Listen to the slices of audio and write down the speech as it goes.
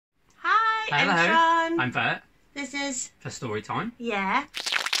Hello, I'm Sean. I'm Bert. This is For story time. Yeah.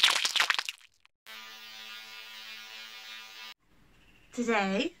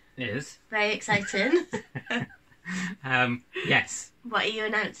 Today Is very exciting. yes. What are you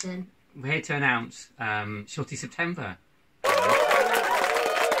announcing? We're here to announce Shorty September.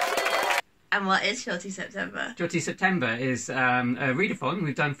 And what is Shorty September? Shorty September is a readathon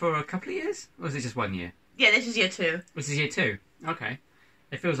we've done for a couple of years, or is it just 1 year? Yeah, this is year 2. This is year 2. Okay.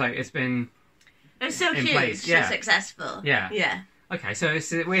 It feels like it's been It was so in huge, place. so Yeah. successful. Yeah. Yeah. Okay, so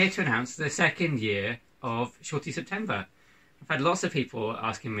we're here to announce the 2nd year of Shorty September. I've had lots of people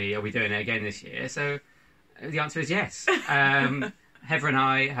asking me, are we doing it again this year? So the answer is yes. Heather and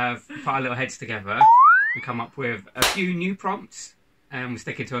I have put our little heads together and come up with a few new prompts. We're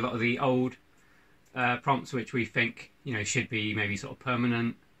sticking to a lot of the old prompts, which we think, you know, should be maybe sort of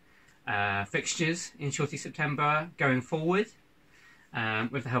permanent fixtures in Shorty September going forward,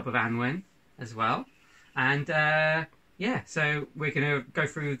 with the help of Anwen as well. And yeah, so we're going to go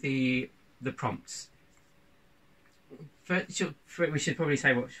through the prompts. We should probably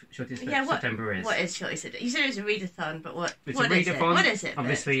say what Shorty September is. What is Shorty September? You said it was a readathon, but what It's what a is it? readathon. What is it?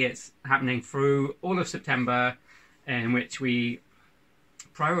 Obviously, it's happening through all of September, in which we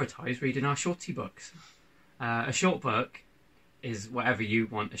prioritise reading our shorty books. A short book is whatever you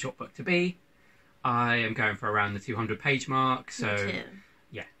want a short book to be. I am going for around the 200-page mark, so Me too.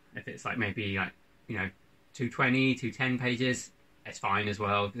 yeah, if it's like maybe like 220, 210 pages, it's fine as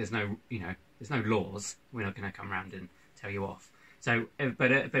well. There's no laws. We're not going to come around and tell you off. So,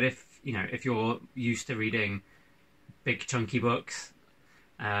 but if if you're used to reading big chunky books,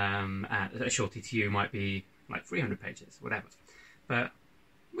 a shorty to you might be like 300 pages, whatever. But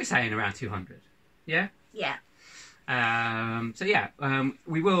we're saying around 200. Yeah. Yeah. So yeah,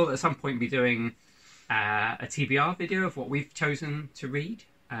 we will at some point be doing a TBR video of what we've chosen to read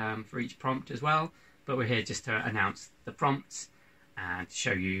for each prompt as well. But we're here just to announce the prompts and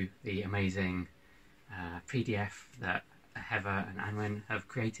show you the amazing PDF that Heather and Anwen have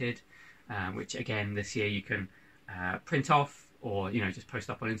created, which again this year you can print off or just post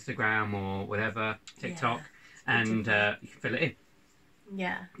up on Instagram or whatever, TikTok, and you can fill it in.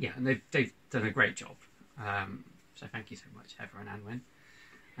 Yeah. Yeah, and they've done a great job. So thank you so much, Heather and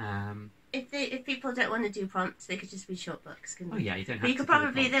Anwen. If people don't want to do prompts, they could just read short books, couldn't they? Oh yeah, you don't have But you to could do the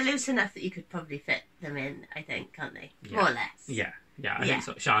probably, prompts. they're loose enough that you could probably fit them in, I think, can't they? Yeah. More or less. Yeah. I think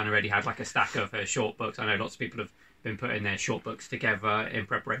sort of Sian already had like a stack of her short books. I know lots of people have been putting their short books together in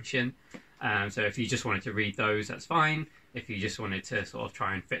preparation. So if you just wanted to read those, that's fine. If you just wanted to sort of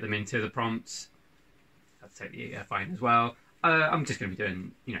try and fit them into the prompts, that's totally fine as well. I'm just going to be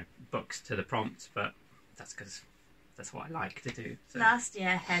doing, books to the prompts, but that's because that's what I like to do. So. Last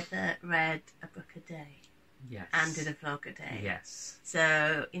year, Heather read a book a day. Yes. And did a vlog a day. Yes.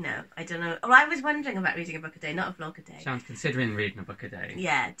 So, I don't know. Oh, I was wondering about reading a book a day, not a vlog a day. Sian's considering reading a book a day.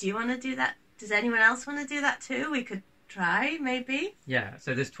 Yeah. Do you want to do that? Does anyone else want to do that too? We could try, maybe. Yeah.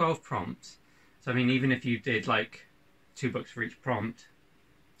 So there's 12 prompts. So, I mean, even if you did like 2 books for each prompt,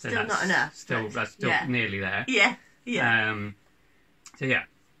 Still not enough. That's still nearly there. Yeah. Yeah. So yeah,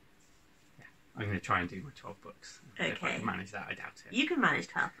 I'm going to try and do my 12 books. If I Okay. can manage that, I doubt it. You can manage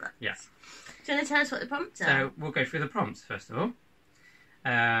 12 books. Yeah. Do you want to tell us what the prompts are? So we'll go through the prompts first of all.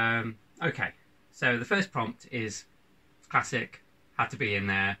 Okay. So the first prompt is classic, had to be in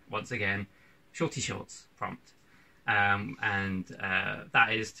there once again, shorty shorts prompt, and that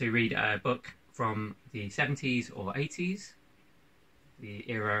is to read a book from the 70s or 80s, the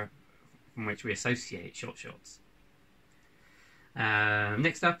era from which we associate short shorts.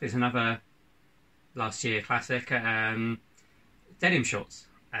 Next up is another last year classic, Denim shorts,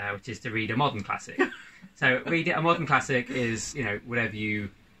 which is to read a modern classic. So a modern classic is, whatever you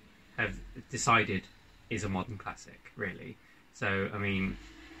have decided is a modern classic, really. So, I mean,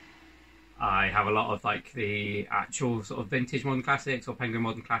 I have a lot of like the actual sort of vintage modern classics or Penguin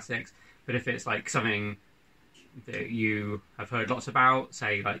modern classics, but if it's like something that you have heard lots about,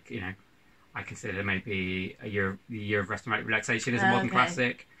 say like, I consider maybe the Year of Rest and Relaxation as a modern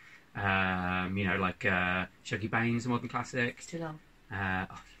classic. Like Shuggy Bane's a modern classic. It's too long.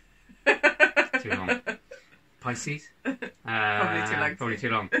 Too long. Pisces. Probably too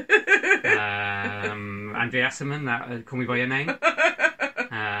long. Andrea Asserman, that Call Me By Your Name.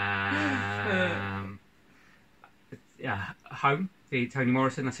 Home, the Toni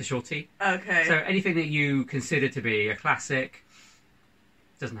Morrison, that's a shorty. Okay. So anything that you consider to be a classic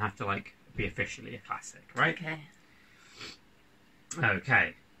doesn't have to be officially a classic, right?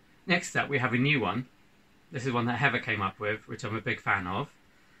 Okay. Next up, we have a new one. This is one that Heather came up with, which I'm a big fan of,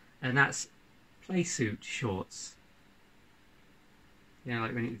 and that's Playsuit shorts. You know,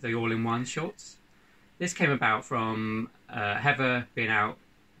 like the all-in-one shorts. This came about from Heather being out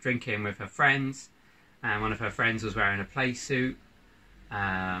drinking with her friends, and one of her friends was wearing a Playsuit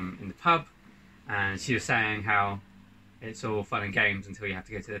in the pub, and she was saying how it's all fun and games until you have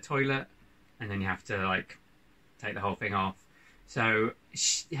to go to the toilet, and then you have to like take the whole thing off. So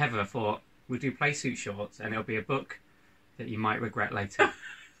Heather thought, we'll do Playsuit shorts, and it'll be a book that you might regret later.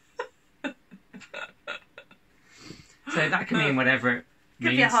 So that can mean whatever it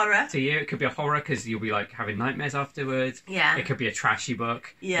Could be a horror. to you. It could be a horror because you'll be like having nightmares afterwards. Yeah. It could be a trashy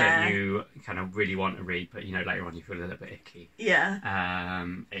book that you kind of really want to read, but you know later on you feel a little bit icky. Yeah.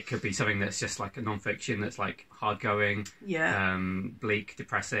 It could be something that's just like a non-fiction that's like hard going. Yeah. Bleak,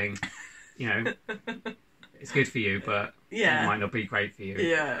 depressing. You know, it's good for you, but Yeah. it might not be great for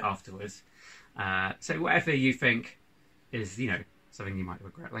you afterwards. So whatever you think is, you know, something you might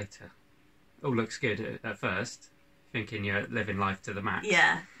regret later. All looks good at first, thinking you're living life to the max.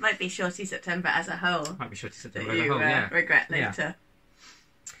 Yeah. Might be Shorty September as a whole. Might be Shorty September That as a you whole, yeah. regret later.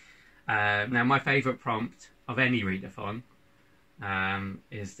 Yeah. Now, my favourite prompt of any readathon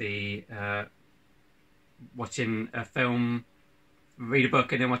is the watching a film, read a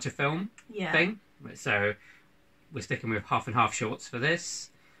book and then watch a film thing. So we're sticking with half and half shorts for this.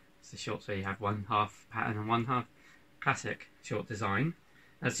 It's the shorts where you have one half pattern and one half classic short design.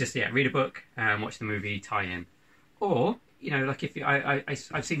 That's just, read a book and watch the movie tie-in. Or, you know, like if you,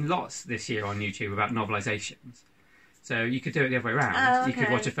 I've seen lots this year on YouTube about novelizations. So you could do it the other way around. Oh, okay. You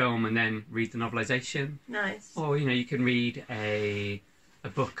could watch a film and then read the novelization. Nice. Or, you know, you can read a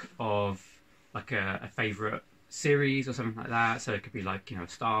book of like a favourite series or something like that. So it could be like, you know, a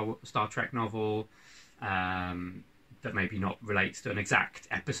Star Trek novel that maybe not relates to an exact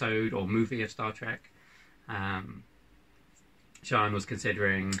episode or movie of Star Trek. Sian was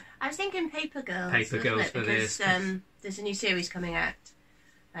considering... I was thinking Paper Girls. Paper Girls for because, this. There's a new series coming out.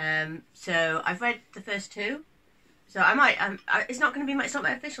 So I've read the first two. So I might... it's not going to be my... It's not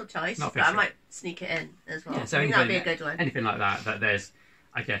my official choice, but I might sneak it in as well. Yeah, so I think that'd be a good one. Anything like that, that there's,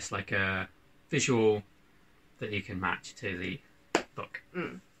 I guess, like a visual that you can match to the book.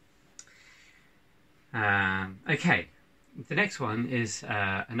 Okay. The next one is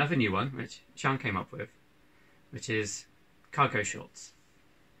another new one, which Sian came up with, which is cargo shorts.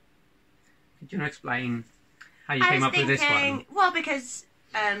 Do you want to explain how you came up with this one? Well, because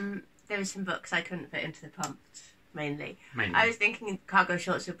there were some books I couldn't fit into the prompt, mainly. I was thinking cargo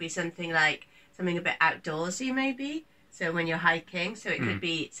shorts would be something a bit outdoorsy, maybe. So when you're hiking, so it could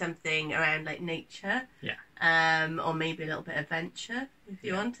be something around like nature. Yeah. Or maybe a little bit of adventure, if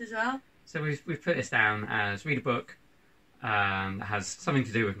you want as well. So we've put this down as read a book that has something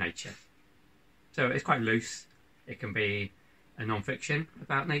to do with nature. So it's quite loose. It can be a non-fiction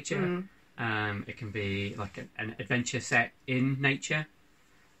about nature. It can be like an adventure set in nature.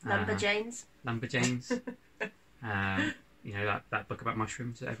 Lumberjanes. You know, that book about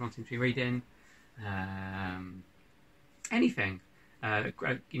mushrooms that everyone seems to be reading. Anything.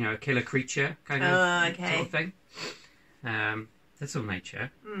 You know, a killer creature kind of sort of thing. That's all nature.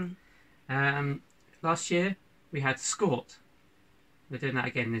 Last year we had Skort. We're doing that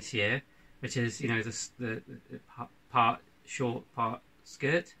again this year, which is, you know, the part short, part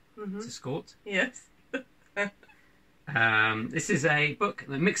skirt. It's a Skort. Yes. This is a book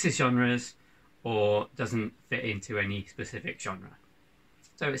that mixes genres or doesn't fit into any specific genre.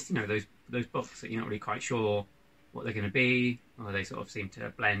 So it's, you know, those books that you're not really quite sure what they're going to be, or they sort of seem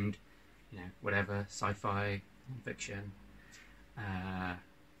to blend, you know, whatever, sci-fi, non-fiction,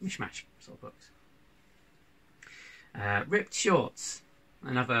 mishmash sort of books. Ripped Shorts,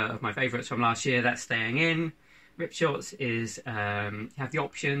 another of my favourites from last year, that's staying in. Ripped Shorts is, you have the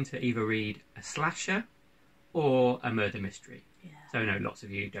option to either read a slasher or a murder mystery. Yeah. So I know lots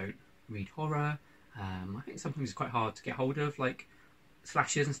of you don't read horror. I think sometimes it's quite hard to get hold of, like,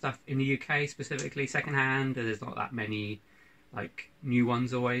 slashers and stuff in the UK specifically, secondhand. There's not that many, like, new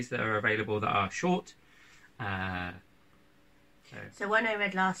ones always that are available that are short. So one I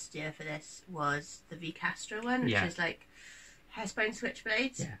read last year for this was the V. Castro one, which is like Hairspray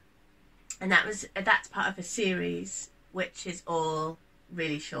Switchblades. Yeah. And that's part of a series which is all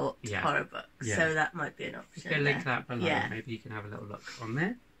really short horror books. Yeah. So that might be an option. Just go link that below. Yeah. Maybe you can have a little look on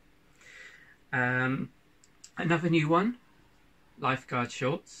there. Another new one, Lifeguard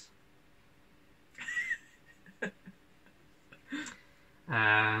Shorts.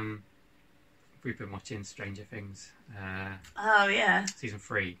 We've been watching Stranger Things. Season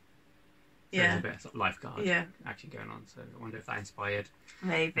 3. So there's a bit of, sort of lifeguard action going on. So I wonder if that inspired.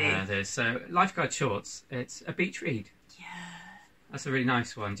 Maybe. So Lifeguard Shorts, it's a beach read. Yeah. That's a really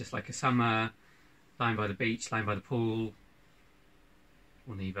nice one. Just like a summer, lying by the beach, lying by the pool.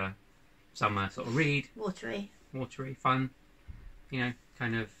 or neither. Summer sort of read. Watery, fun,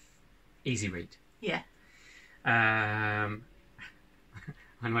 kind of easy read. Yeah. One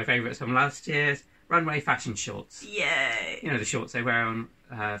of my favourites from last year's Runway Fashion shorts. Yay! The shorts they wear on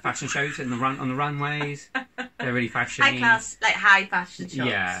fashion shows on the runways. They're really fashiony. High class, like high fashion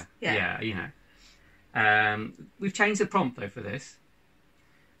shorts. Yeah. We've changed the prompt though for this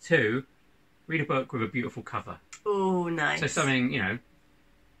to read a book with a beautiful cover. Oh, nice. So something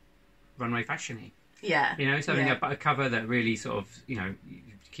runway fashiony. Yeah. Something about a cover that really sort of you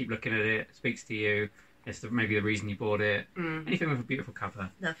keep looking at it, speaks to you. It's maybe the reason you bought it. Anything with a beautiful cover.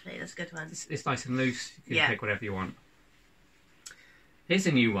 Lovely, that's a good one. It's nice and loose. You can pick whatever you want. Here's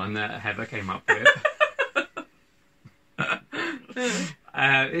a new one that Heather came up with.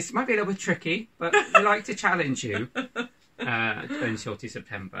 This might be a little bit tricky, but we like to challenge you in Shorty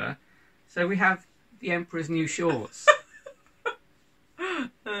September. So we have the Emperor's New Shorts.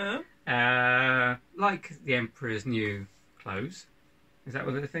 Like the Emperor's New Clothes. Is that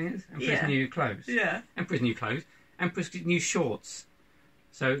what the thing is? Emperor's New Clothes. Yeah. Emperor's New Clothes. Emperor's New Shorts.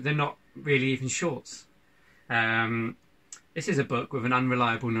 So they're not really even shorts. This is a book with an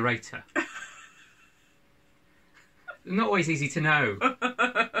unreliable narrator. Not always easy to know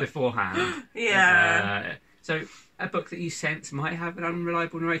beforehand. Yeah. So a book that you sense might have an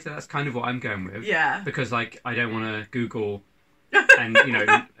unreliable narrator. That's kind of what I'm going with. Yeah. Because I don't want to Google and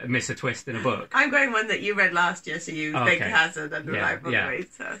miss a twist in a book. I'm going one that you read last year, so you think it has an unreliable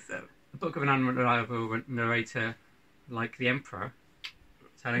narrator. So a book of an unreliable narrator, like the Emperor,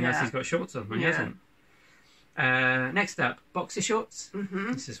 telling us he's got shorts on when he hasn't. Next up, boxer shorts.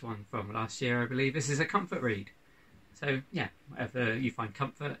 Mm-hmm. This is one from last year, I believe. This is a comfort read. So whatever you find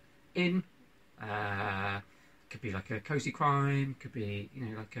comfort in. Could be like a cozy crime. Could be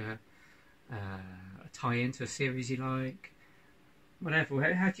like a tie-in to a series you like.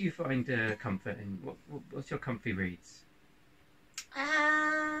 Whatever. How do you find comfort in? What's your comfy reads?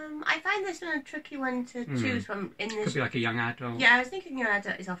 I find this one a tricky one to choose from. Could be like a young adult. Yeah, I was thinking young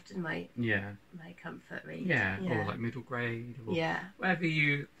adult is often my comfort read. Yeah, or like middle grade. Or whatever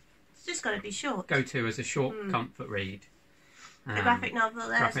you. It's just got to be short. Go to as a short comfort read. A graphic novel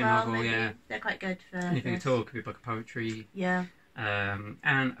there as well. Novel, maybe. They're quite good for anything at all. Could be a book of poetry. Yeah.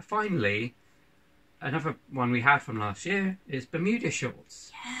 And finally, another one we had from last year is Bermuda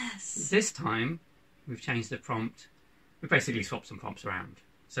shorts. Yes. This time, we've changed the prompt. We basically swapped some prompts around.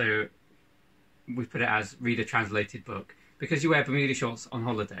 So we put it as read a translated book. Because you wear Bermuda shorts on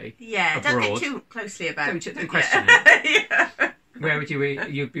holiday. Yeah, abroad, don't get too closely about it. Don't question it. Yeah. Where would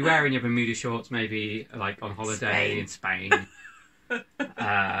you'd be wearing your Bermuda shorts maybe like on holiday in Spain.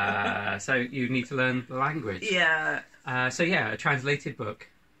 So you need to learn the language. Yeah. So a translated book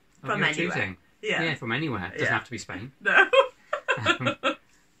from anywhere. Choosing. Yeah, from anywhere. It doesn't have to be Spain. No.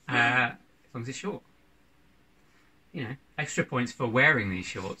 As long as it's short. Extra points for wearing these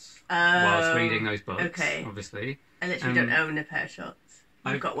shorts whilst reading those books. Okay. Obviously. I literally don't own a pair of shorts.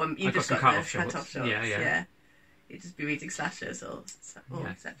 You've got one. You've just got the cut-off shorts. Yeah. You'd just be reading slashers or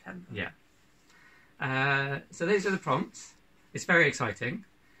September. Yeah. So those are the prompts. It's very exciting.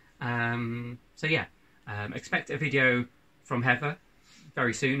 Expect a video from Heather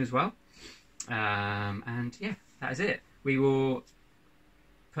very soon as well. That is it. We will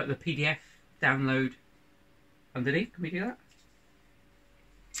put the PDF download underneath. Can we do that?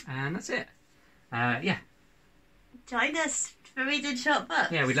 And that's it. Join us for reading short books.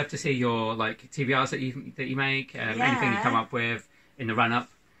 Yeah, we'd love to see your TBRs that you make. Anything you come up with in the run up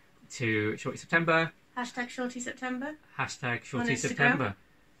to Shorty September. #Shorty September. #Shorty September.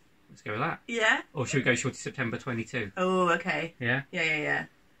 Let's go with that. Yeah. Or should we go Shorty September 22? Oh, okay. Yeah. Yeah.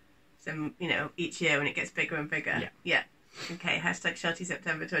 So each year when it gets bigger and bigger. Yeah. Okay. #Shorty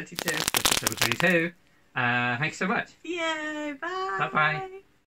September 22. September 22. Thanks so much. Yay! Bye. Bye.